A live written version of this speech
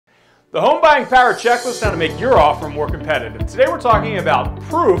The Home Buying Power Checklist, how to make your offer more competitive. Today we're talking about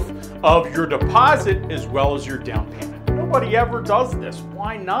proof of your deposit as well as your down payment. Nobody ever does this.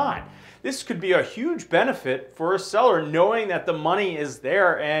 Why not? This could be a huge benefit for a seller knowing that the money is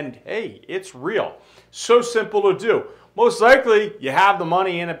there and hey, it's real. So simple to do. Most likely you have the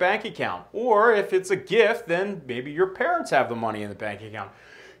money in a bank account, or if it's a gift, then maybe your parents have the money in the bank account.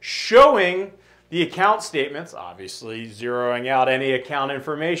 Showing the account statements, obviously zeroing out any account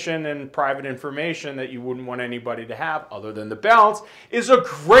information and private information that you wouldn't want anybody to have other than the balance, is a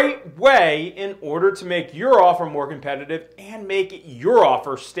great way in order to make your offer more competitive and make your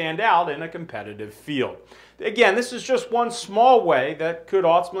offer stand out in a competitive field. Again, this is just one small way that could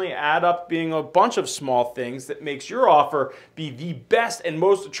ultimately add up being a bunch of small things that makes your offer be the best and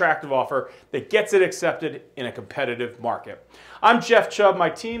most attractive offer that gets it accepted in a competitive market. I'm Jeff Chubb. My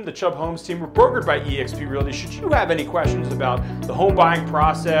team, the Chubb Homes team, we're brokered by eXp Realty. Should you have any questions about the home buying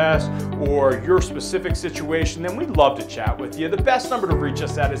process or your specific situation, then we'd love to chat with you. The best number to reach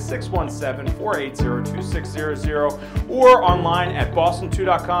us at is 617-480-2600 or online at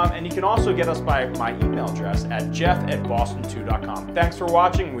boston2.com, and you can also get us by my email address at jeff@boston2.com. Thanks for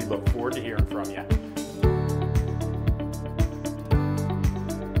watching, and we look forward to hearing from you.